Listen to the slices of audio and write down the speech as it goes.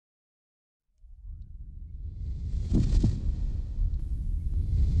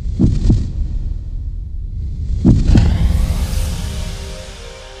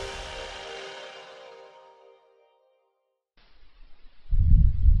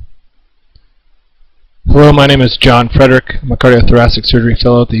Hello, my name is John Frederick. I'm a Cardiothoracic Surgery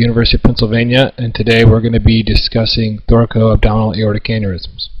Fellow at the University of Pennsylvania, and today we're going to be discussing thoracoabdominal aortic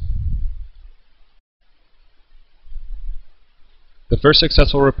aneurysms. The first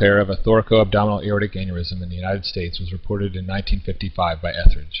successful repair of a thoracoabdominal aortic aneurysm in the United States was reported in 1955 by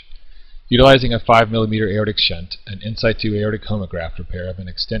Etheridge. Utilizing a 5 mm aortic shunt, an in situ aortic homograft repair of an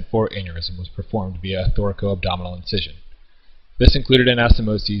extent 4 aneurysm was performed via a thoracoabdominal incision. This included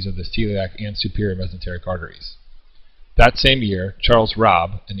anastomoses of the celiac and superior mesenteric arteries. That same year, Charles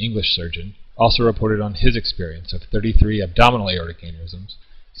Robb, an English surgeon, also reported on his experience of 33 abdominal aortic aneurysms,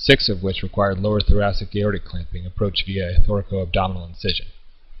 6 of which required lower thoracic aortic clamping approached via a thoracoabdominal incision.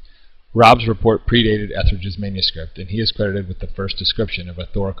 Robb's report predated Etheridge's manuscript, and he is credited with the first description of a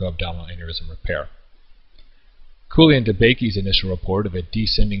thoracoabdominal aneurysm repair. Cooley and DeBakey's initial report of a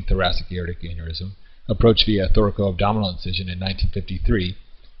descending thoracic aortic aneurysm approached via a thoracoabdominal incision in 1953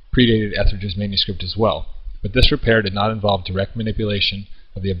 predated Etheridge's manuscript as well, but this repair did not involve direct manipulation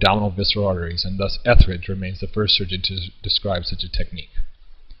of the abdominal visceral arteries, and thus Etheridge remains the first surgeon to describe such a technique.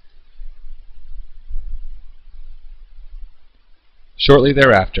 Shortly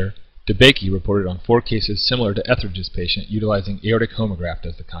thereafter, DeBakey reported on 4 cases similar to Etheridge's patient utilizing aortic homograft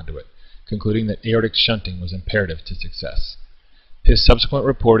as the conduit, concluding that aortic shunting was imperative to success. His subsequent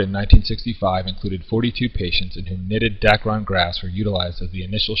report in 1965 included 42 patients in whom knitted Dacron grafts were utilized as the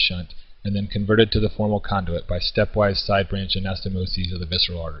initial shunt and then converted to the formal conduit by stepwise side branch anastomoses of the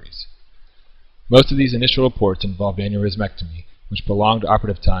visceral arteries. Most of these initial reports involved aneurysmectomy, which prolonged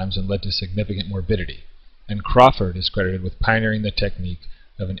operative times and led to significant morbidity, and Crawford is credited with pioneering the technique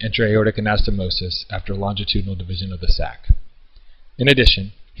of an intra-aortic anastomosis after longitudinal division of the sac. In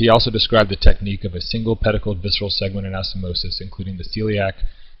addition, he also described the technique of a single pedicled visceral segment anastomosis including the celiac,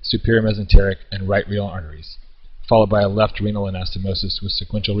 superior mesenteric, and right renal arteries, followed by a left renal anastomosis with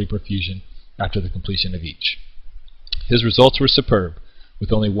sequential reperfusion after the completion of each. His results were superb,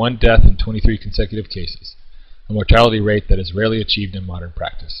 with only 1 death in 23 consecutive cases, a mortality rate that is rarely achieved in modern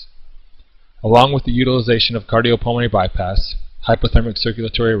practice. Along with the utilization of cardiopulmonary bypass, hypothermic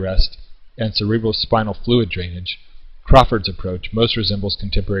circulatory arrest, and cerebrospinal fluid drainage, Crawford's approach most resembles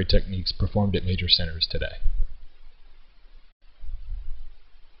contemporary techniques performed at major centers today.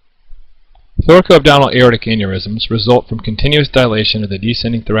 Thoracoabdominal aortic aneurysms result from continuous dilation of the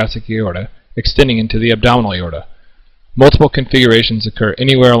descending thoracic aorta extending into the abdominal aorta. Multiple configurations occur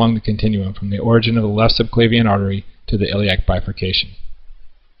anywhere along the continuum from the origin of the left subclavian artery to the iliac bifurcation.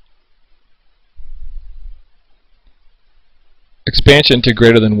 Expansion to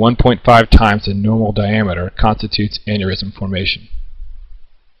greater than 1.5 times the normal diameter constitutes aneurysm formation.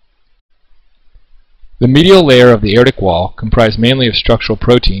 The medial layer of the aortic wall, comprised mainly of structural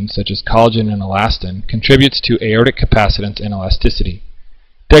proteins such as collagen and elastin, contributes to aortic capacitance and elasticity.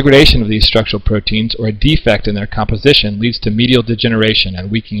 Degradation of these structural proteins or a defect in their composition leads to medial degeneration and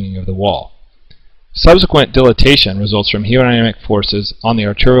weakening of the wall. Subsequent dilatation results from hemodynamic forces on the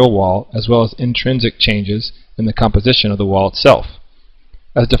arterial wall as well as intrinsic changes in the composition of the wall itself.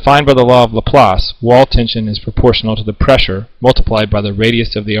 As defined by the law of Laplace, wall tension is proportional to the pressure multiplied by the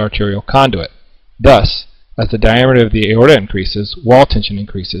radius of the arterial conduit. Thus, as the diameter of the aorta increases, wall tension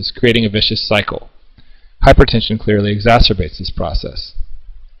increases, creating a vicious cycle. Hypertension clearly exacerbates this process.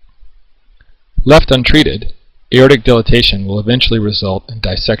 Left untreated, aortic dilatation will eventually result in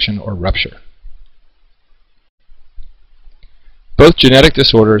dissection or rupture. Both genetic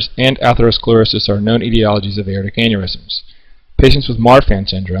disorders and atherosclerosis are known etiologies of aortic aneurysms. Patients with Marfan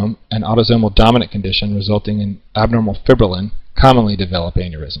syndrome, an autosomal dominant condition resulting in abnormal fibrillin, commonly develop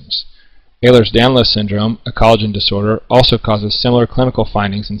aneurysms. Ehlers-Danlos syndrome, a collagen disorder, also causes similar clinical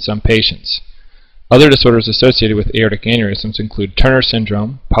findings in some patients. Other disorders associated with aortic aneurysms include Turner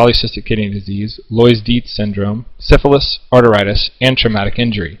syndrome, polycystic kidney disease, Loeys-Dietz syndrome, syphilis, arteritis, and traumatic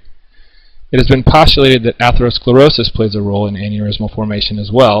injury. It has been postulated that atherosclerosis plays a role in aneurysmal formation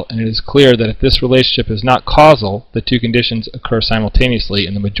as well, and it is clear that if this relationship is not causal, the two conditions occur simultaneously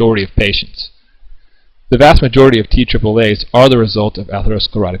in the majority of patients. The vast majority of TAAAs are the result of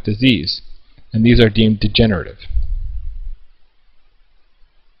atherosclerotic disease, and these are deemed degenerative.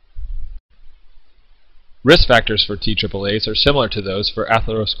 Risk factors for TAAAs are similar to those for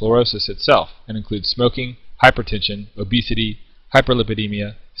atherosclerosis itself and include smoking, hypertension, obesity,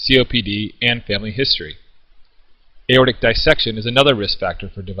 hyperlipidemia, COPD, and family history. Aortic dissection is another risk factor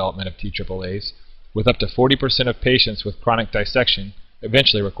for development of TAAAs, with up to 40% of patients with chronic dissection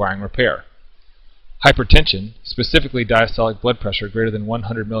eventually requiring repair. Hypertension, specifically diastolic blood pressure greater than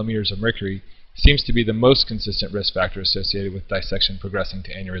 100 millimeters of mercury, seems to be the most consistent risk factor associated with dissection progressing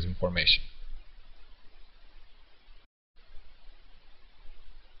to aneurysm formation.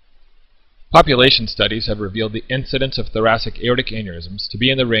 Population studies have revealed the incidence of thoracic aortic aneurysms to be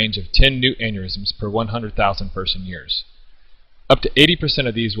in the range of 10 new aneurysms per 100,000 person years. Up to 80%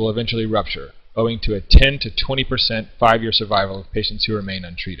 of these will eventually rupture, owing to a 10 to 20% 5-year survival of patients who remain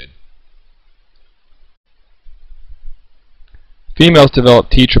untreated. Females develop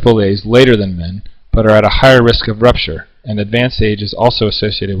TAAAs later than men, but are at a higher risk of rupture, and advanced age is also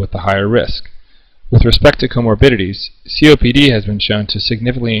associated with the higher risk. With respect to comorbidities, COPD has been shown to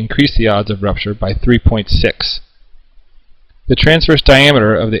significantly increase the odds of rupture by 3.6. The transverse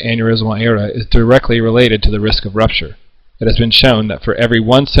diameter of the aneurysmal aorta is directly related to the risk of rupture. It has been shown that for every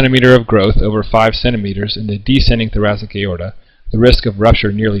 1 centimeter of growth over 5 centimeters in the descending thoracic aorta, the risk of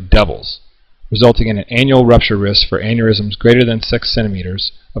rupture nearly doubles, resulting in an annual rupture risk for aneurysms greater than 6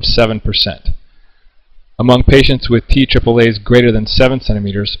 centimeters of 7%. Among patients with TAAAs greater than 7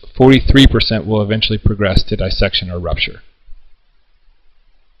 centimeters, 43% will eventually progress to dissection or rupture.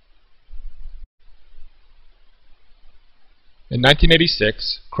 In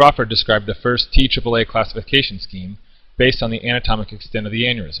 1986, Crawford described the first TAAA classification scheme based on the anatomic extent of the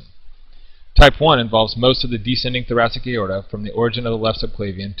aneurysm. Type 1 involves most of the descending thoracic aorta from the origin of the left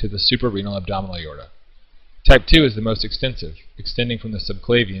subclavian to the suprarenal abdominal aorta. Type 2 is the most extensive, extending from the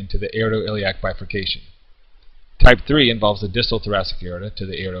subclavian to the aortoiliac bifurcation. Type 3 involves the distal thoracic aorta to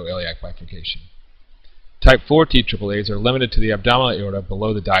the aortoiliac bifurcation. Type 4 TAAAs are limited to the abdominal aorta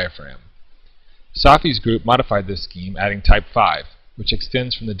below the diaphragm. Safi's group modified this scheme, adding Type 5, which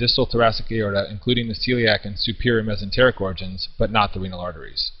extends from the distal thoracic aorta, including the celiac and superior mesenteric organs, but not the renal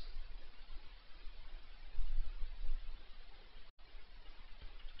arteries.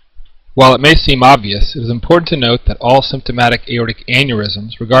 While it may seem obvious, it is important to note that all symptomatic aortic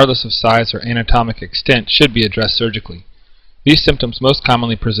aneurysms, regardless of size or anatomic extent, should be addressed surgically. These symptoms most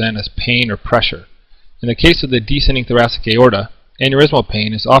commonly present as pain or pressure. In the case of the descending thoracic aorta, aneurysmal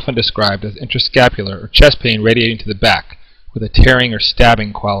pain is often described as intrascapular or chest pain radiating to the back, with a tearing or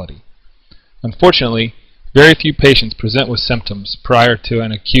stabbing quality. Unfortunately, very few patients present with symptoms prior to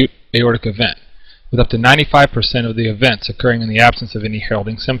an acute aortic event, with up to 95% of the events occurring in the absence of any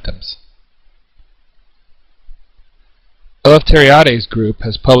heralding symptoms. Eleftheriades' group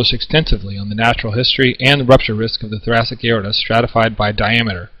has published extensively on the natural history and the rupture risk of the thoracic aorta stratified by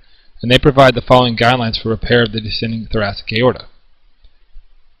diameter, and they provide the following guidelines for repair of the descending thoracic aorta.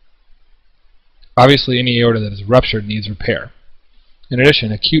 Obviously, any aorta that is ruptured needs repair. In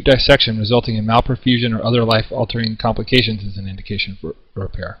addition, acute dissection resulting in malperfusion or other life-altering complications is an indication for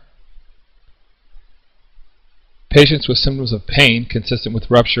repair. Patients with symptoms of pain consistent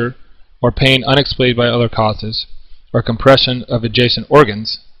with rupture or pain unexplained by other causes or compression of adjacent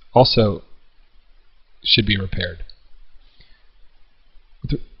organs also should be repaired.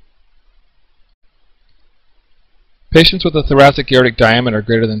 Patients with a thoracic aortic diameter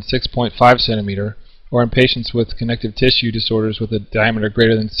greater than 6.5 cm or in patients with connective tissue disorders with a diameter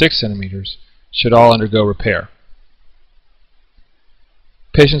greater than 6 cm should all undergo repair.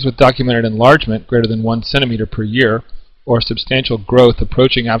 Patients with documented enlargement greater than 1 cm per year or substantial growth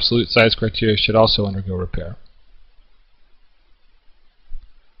approaching absolute size criteria should also undergo repair.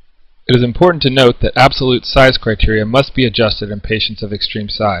 It is important to note that absolute size criteria must be adjusted in patients of extreme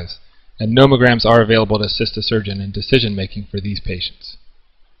size, and nomograms are available to assist the surgeon in decision-making for these patients.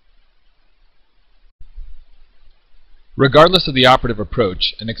 Regardless of the operative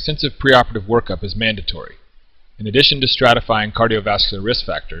approach, an extensive preoperative workup is mandatory. In addition to stratifying cardiovascular risk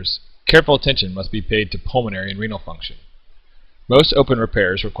factors, careful attention must be paid to pulmonary and renal function. Most open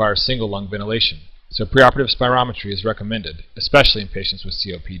repairs require single lung ventilation, so preoperative spirometry is recommended, especially in patients with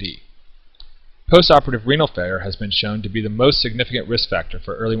COPD. Postoperative renal failure has been shown to be the most significant risk factor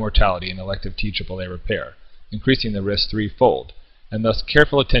for early mortality in elective TAAA repair, increasing the risk threefold, and thus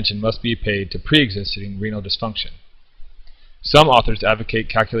careful attention must be paid to pre-existing renal dysfunction. Some authors advocate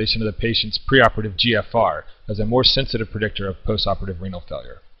calculation of the patient's preoperative GFR as a more sensitive predictor of postoperative renal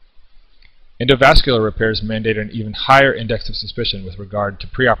failure. Endovascular repairs mandate an even higher index of suspicion with regard to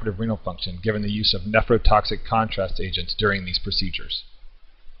preoperative renal function given the use of nephrotoxic contrast agents during these procedures.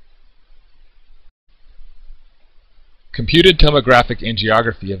 Computed tomographic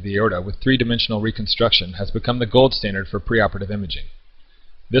angiography of the aorta with three-dimensional reconstruction has become the gold standard for preoperative imaging.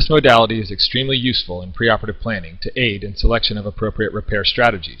 This modality is extremely useful in preoperative planning to aid in selection of appropriate repair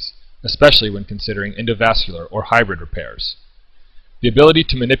strategies, especially when considering endovascular or hybrid repairs. The ability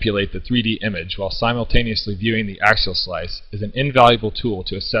to manipulate the 3D image while simultaneously viewing the axial slice is an invaluable tool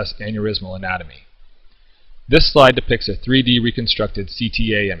to assess aneurysmal anatomy. This slide depicts a 3D reconstructed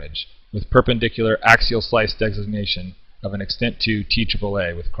CTA image with perpendicular axial slice designation of an extent 2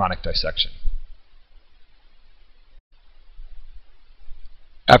 TAAA with chronic dissection.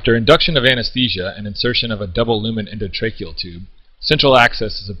 After induction of anesthesia and insertion of a double lumen endotracheal tube, central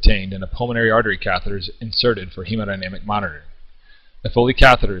access is obtained and a pulmonary artery catheter is inserted for hemodynamic monitoring. A Foley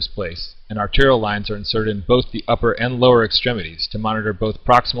catheter is placed, and arterial lines are inserted in both the upper and lower extremities to monitor both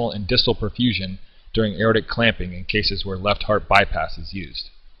proximal and distal perfusion during aortic clamping in cases where left heart bypass is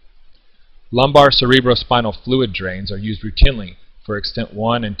used. Lumbar cerebrospinal fluid drains are used routinely for extent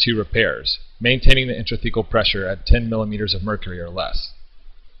 1 and 2 repairs, maintaining the intrathecal pressure at 10 millimeters of mercury or less.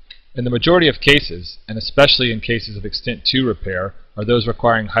 In the majority of cases, and especially in cases of extent 2 repair or those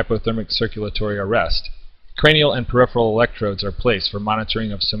requiring hypothermic circulatory arrest, cranial and peripheral electrodes are placed for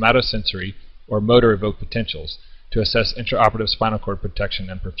monitoring of somatosensory or motor evoked potentials to assess intraoperative spinal cord protection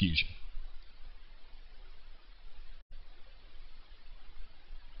and perfusion.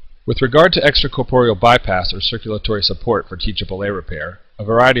 With regard to extracorporeal bypass or circulatory support for TAAA repair, a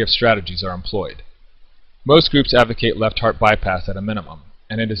variety of strategies are employed. Most groups advocate left heart bypass at a minimum,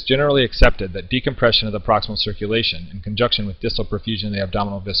 and it is generally accepted that decompression of the proximal circulation in conjunction with distal perfusion of the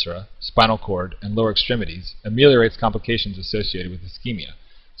abdominal viscera, spinal cord, and lower extremities ameliorates complications associated with ischemia,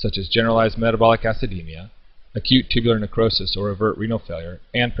 such as generalized metabolic acidemia, acute tubular necrosis or overt renal failure,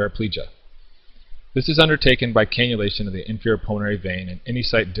 and paraplegia. This is undertaken by cannulation of the inferior pulmonary vein in any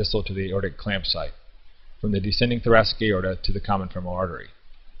site distal to the aortic clamp site, from the descending thoracic aorta to the common femoral artery.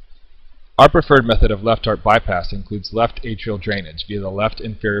 Our preferred method of left heart bypass includes left atrial drainage via the left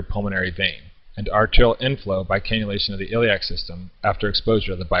inferior pulmonary vein, and arterial inflow by cannulation of the iliac system after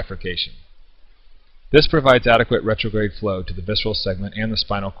exposure to the bifurcation. This provides adequate retrograde flow to the visceral segment and the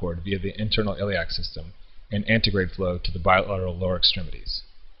spinal cord via the internal iliac system, and antegrade flow to the bilateral lower extremities.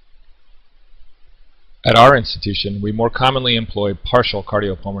 At our institution, we more commonly employ partial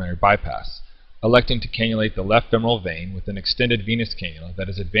cardiopulmonary bypass, electing to cannulate the left femoral vein with an extended venous cannula that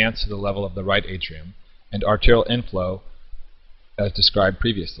is advanced to the level of the right atrium, and arterial inflow as described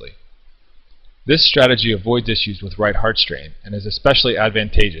previously. This strategy avoids issues with right heart strain and is especially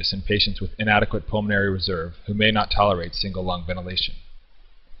advantageous in patients with inadequate pulmonary reserve who may not tolerate single lung ventilation.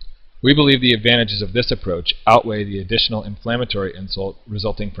 We believe the advantages of this approach outweigh the additional inflammatory insult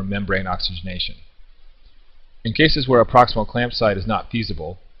resulting from membrane oxygenation. In cases where a proximal clamp site is not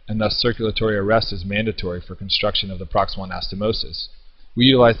feasible, and thus circulatory arrest is mandatory for construction of the proximal anastomosis, we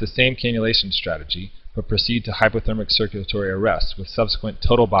utilize the same cannulation strategy, but proceed to hypothermic circulatory arrest with subsequent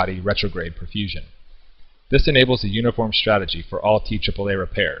total body retrograde perfusion. This enables a uniform strategy for all TAAA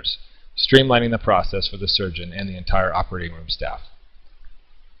repairs, streamlining the process for the surgeon and the entire operating room staff.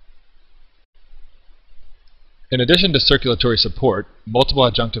 In addition to circulatory support, multiple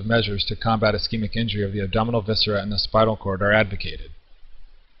adjunctive measures to combat ischemic injury of the abdominal viscera and the spinal cord are advocated.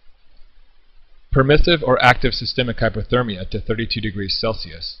 Permissive or active systemic hypothermia to 32 degrees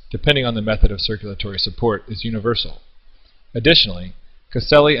Celsius, depending on the method of circulatory support, is universal. Additionally,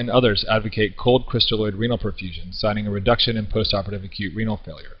 Caselli and others advocate cold crystalloid renal perfusion, citing a reduction in postoperative acute renal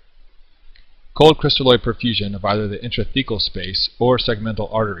failure. Cold crystalloid perfusion of either the intrathecal space or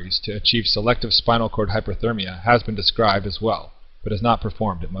segmental arteries to achieve selective spinal cord hyperthermia has been described as well, but is not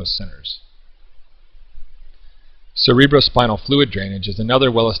performed at most centers. Cerebrospinal fluid drainage is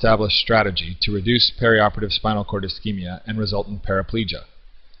another well-established strategy to reduce perioperative spinal cord ischemia and resultant paraplegia.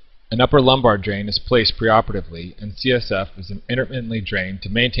 An upper lumbar drain is placed preoperatively, and CSF is intermittently drained to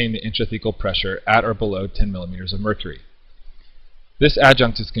maintain the intrathecal pressure at or below 10 millimeters of mercury. This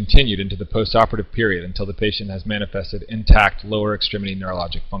adjunct is continued into the postoperative period until the patient has manifested intact lower extremity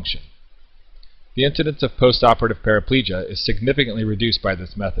neurologic function. The incidence of postoperative paraplegia is significantly reduced by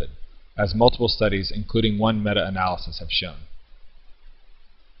this method, as multiple studies, including one meta-analysis, have shown.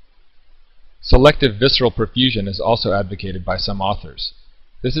 Selective visceral perfusion is also advocated by some authors.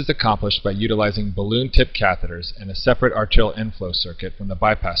 This is accomplished by utilizing balloon-tip catheters and a separate arterial inflow circuit from the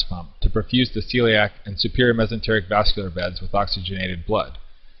bypass pump to perfuse the celiac and superior mesenteric vascular beds with oxygenated blood,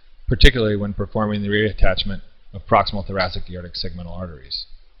 particularly when performing the reattachment of proximal thoracic aortic segmental arteries.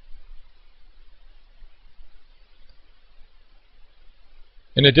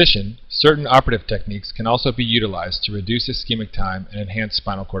 In addition, certain operative techniques can also be utilized to reduce ischemic time and enhance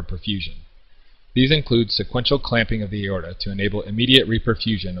spinal cord perfusion. These include sequential clamping of the aorta to enable immediate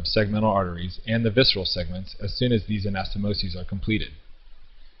reperfusion of segmental arteries and the visceral segments as soon as these anastomoses are completed.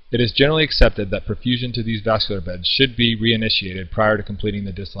 It is generally accepted that perfusion to these vascular beds should be reinitiated prior to completing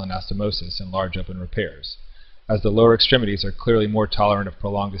the distal anastomosis in large open repairs, as the lower extremities are clearly more tolerant of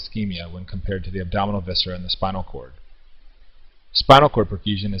prolonged ischemia when compared to the abdominal viscera and the spinal cord. Spinal cord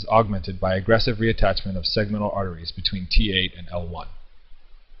perfusion is augmented by aggressive reattachment of segmental arteries between T8 and L1.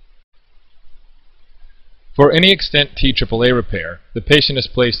 For any extent TAAA repair, the patient is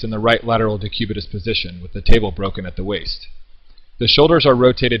placed in the right lateral decubitus position with the table broken at the waist. The shoulders are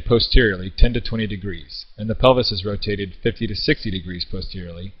rotated posteriorly 10 to 20 degrees, and the pelvis is rotated 50 to 60 degrees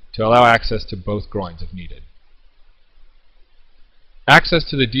posteriorly to allow access to both groins if needed. Access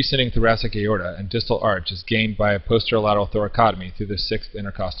to the descending thoracic aorta and distal arch is gained by a posterolateral thoracotomy through the 6th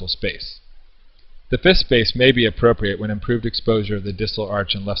intercostal space. The 5th space may be appropriate when improved exposure of the distal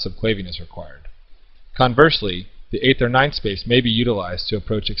arch and left subclavian is required. Conversely, the 8th or 9th space may be utilized to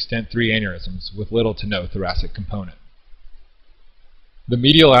approach extent 3 aneurysms with little to no thoracic component. The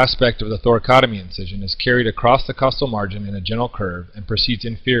medial aspect of the thoracotomy incision is carried across the costal margin in a gentle curve and proceeds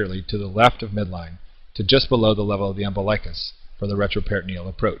inferiorly to the left of midline to just below the level of the umbilicus for the retroperitoneal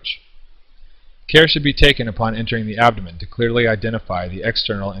approach. Care should be taken upon entering the abdomen to clearly identify the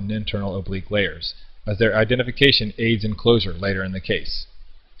external and internal oblique layers, as their identification aids in closure later in the case.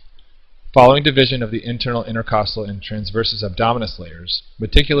 Following division of the internal intercostal and transversus abdominis layers,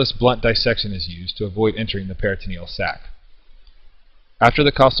 meticulous blunt dissection is used to avoid entering the peritoneal sac. After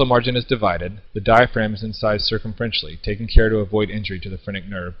the costal margin is divided, the diaphragm is incised circumferentially, taking care to avoid injury to the phrenic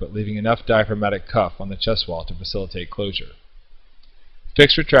nerve, but leaving enough diaphragmatic cuff on the chest wall to facilitate closure.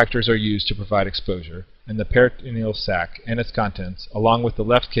 Fixed retractors are used to provide exposure, and the peritoneal sac and its contents, along with the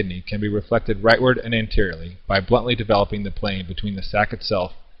left kidney, can be reflected rightward and anteriorly by bluntly developing the plane between the sac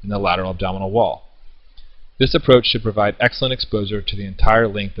itself and the lateral abdominal wall. This approach should provide excellent exposure to the entire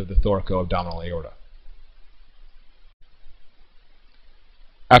length of the thoracoabdominal aorta.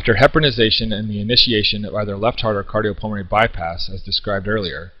 After heparinization and the initiation of either left heart or cardiopulmonary bypass, as described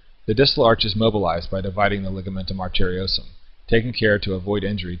earlier, the distal arch is mobilized by dividing the ligamentum arteriosum, taking care to avoid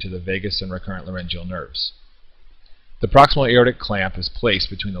injury to the vagus and recurrent laryngeal nerves. The proximal aortic clamp is placed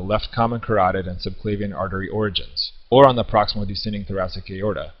between the left common carotid and subclavian artery origins, or on the proximal descending thoracic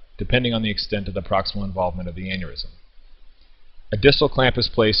aorta, depending on the extent of the proximal involvement of the aneurysm. A distal clamp is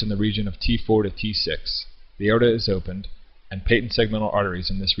placed in the region of T4 to T6. The aorta is opened, and patent segmental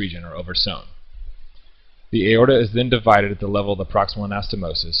arteries in this region are oversown. The aorta is then divided at the level of the proximal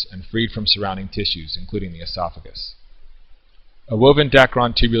anastomosis and freed from surrounding tissues, including the esophagus. A woven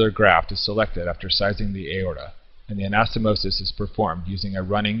Dacron tubular graft is selected after sizing the aorta, and the anastomosis is performed using a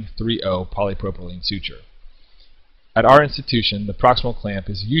running 3-0 polypropylene suture. At our institution, the proximal clamp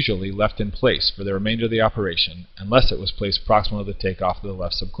is usually left in place for the remainder of the operation, unless it was placed proximal to the takeoff of the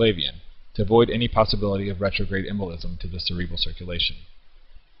left subclavian, to avoid any possibility of retrograde embolism to the cerebral circulation.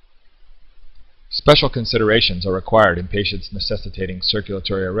 Special considerations are required in patients necessitating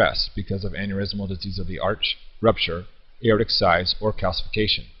circulatory arrest because of aneurysmal disease of the arch, rupture, aortic size, or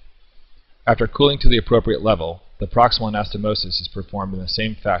calcification. After cooling to the appropriate level, the proximal anastomosis is performed in the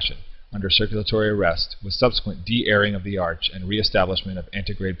same fashion under circulatory arrest with subsequent de-airing of the arch and re-establishment of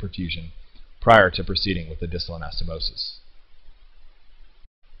antegrade perfusion prior to proceeding with the distal anastomosis.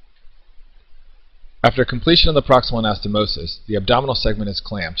 After completion of the proximal anastomosis, the abdominal segment is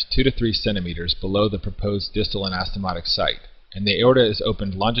clamped 2 to 3 centimeters below the proposed distal anastomotic site, and the aorta is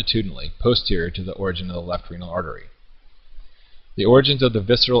opened longitudinally posterior to the origin of the left renal artery. The origins of the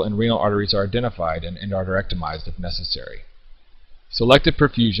visceral and renal arteries are identified and endarterectomized if necessary. Selective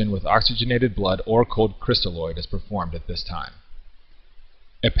perfusion with oxygenated blood or cold crystalloid is performed at this time.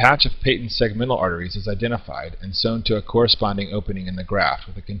 A patch of patent segmental arteries is identified and sewn to a corresponding opening in the graft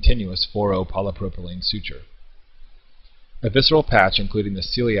with a continuous 4-0 polypropylene suture. A visceral patch including the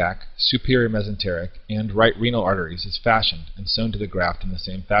celiac, superior mesenteric, and right renal arteries is fashioned and sewn to the graft in the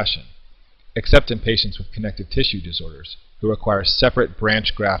same fashion, except in patients with connective tissue disorders who require separate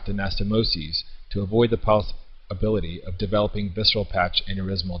branch graft anastomoses to avoid the possibility of developing visceral patch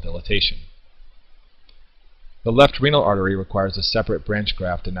aneurysmal dilatation. The left renal artery requires a separate branch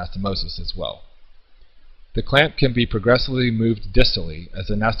graft anastomosis as well. The clamp can be progressively moved distally as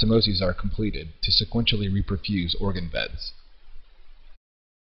anastomoses are completed to sequentially reperfuse organ beds.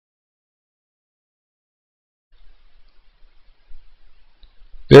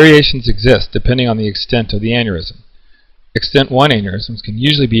 Variations exist depending on the extent of the aneurysm. Extent 1 aneurysms can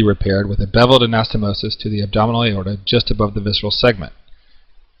usually be repaired with a beveled anastomosis to the abdominal aorta just above the visceral segment.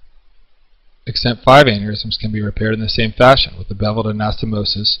 Extent 5 aneurysms can be repaired in the same fashion with a beveled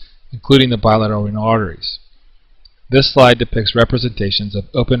anastomosis, including the bilateral renal arteries. This slide depicts representations of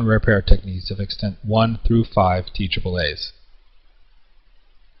open repair techniques of extent 1 through 5 TAAAs.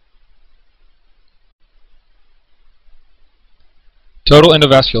 Total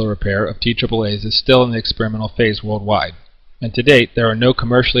endovascular repair of TAAAs is still in the experimental phase worldwide, and to date there are no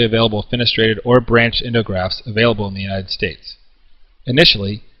commercially available fenestrated or branched endografts available in the United States.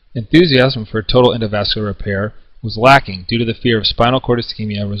 Initially, enthusiasm for total endovascular repair was lacking due to the fear of spinal cord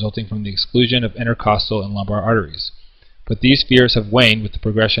ischemia resulting from the exclusion of intercostal and lumbar arteries, but these fears have waned with the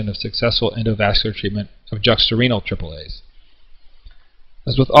progression of successful endovascular treatment of juxtarenal AAAs.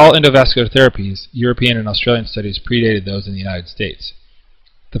 As with all endovascular therapies, European and Australian studies predated those in the United States.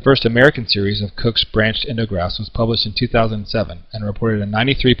 The first American series of Cook's branched endografts was published in 2007 and reported a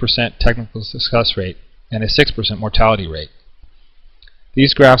 93% technical success rate and a 6% mortality rate.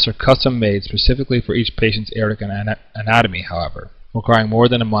 These grafts are custom made specifically for each patient's aortic anatomy, however, requiring more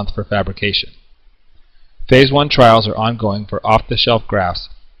than a month for fabrication. Phase 1 trials are ongoing for off-the-shelf grafts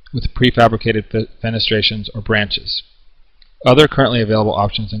with prefabricated fenestrations or branches. Other currently available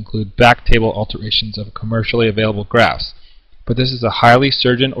options include back table alterations of commercially available grafts, but this is a highly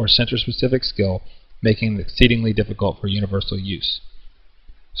surgeon or center-specific skill, making it exceedingly difficult for universal use.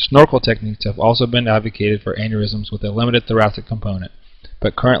 Snorkel techniques have also been advocated for aneurysms with a limited thoracic component,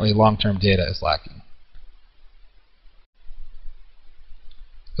 but currently long-term data is lacking.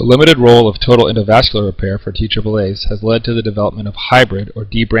 The limited role of total endovascular repair for TAAs has led to the development of hybrid or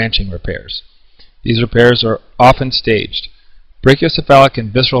debranching repairs. These repairs are often staged. Brachiocephalic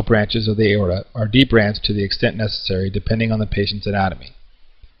and visceral branches of the aorta are debranched to the extent necessary depending on the patient's anatomy.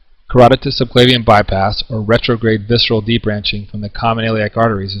 Carotid to subclavian bypass or retrograde visceral debranching from the common iliac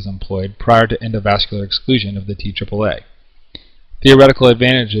arteries is employed prior to endovascular exclusion of the TAAA. Theoretical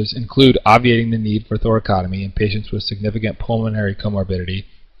advantages include obviating the need for thoracotomy in patients with significant pulmonary comorbidity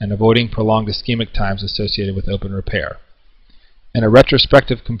and avoiding prolonged ischemic times associated with open repair. In a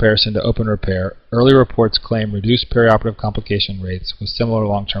retrospective comparison to open repair, early reports claim reduced perioperative complication rates with similar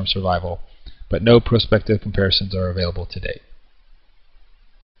long-term survival, but no prospective comparisons are available to date.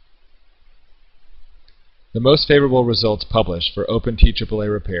 The most favorable results published for open TAAA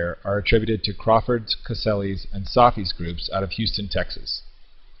repair are attributed to Crawford's, Caselli's, and Safi's groups out of Houston, Texas.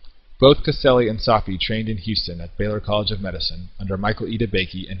 Both Caselli and Safi trained in Houston at Baylor College of Medicine under Michael E.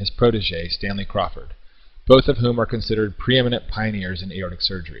 DeBakey and his protege, Stanley Crawford, both of whom are considered preeminent pioneers in aortic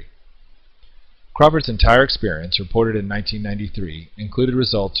surgery. Crawford's entire experience, reported in 1993, included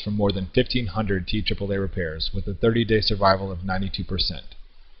results from more than 1,500 TAAA repairs with a 30-day survival of 92%,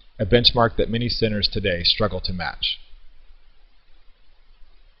 a benchmark that many centers today struggle to match.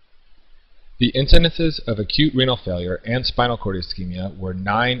 The incidences of acute renal failure and spinal cord ischemia were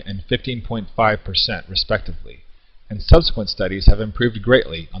 9 and 15.5% respectively, and subsequent studies have improved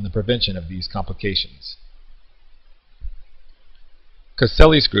greatly on the prevention of these complications.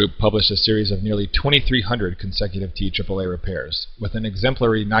 Caselli's group published a series of nearly 2,300 consecutive TAAA repairs, with an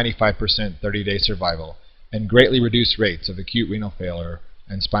exemplary 95% 30-day survival and greatly reduced rates of acute renal failure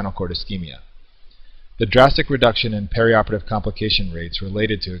and spinal cord ischemia. The drastic reduction in perioperative complication rates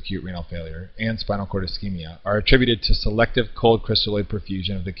related to acute renal failure and spinal cord ischemia are attributed to selective cold crystalloid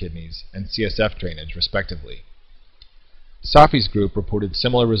perfusion of the kidneys and CSF drainage, respectively. Safi's group reported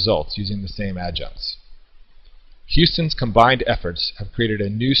similar results using the same adjuncts. Houston's combined efforts have created a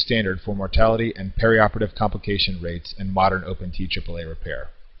new standard for mortality and perioperative complication rates in modern open TAAA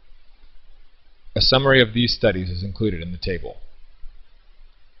repair. A summary of these studies is included in the table.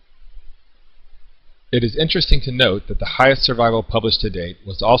 It is interesting to note that the highest survival published to date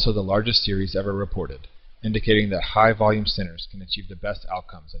was also the largest series ever reported, indicating that high-volume centers can achieve the best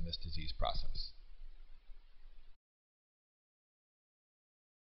outcomes in this disease process.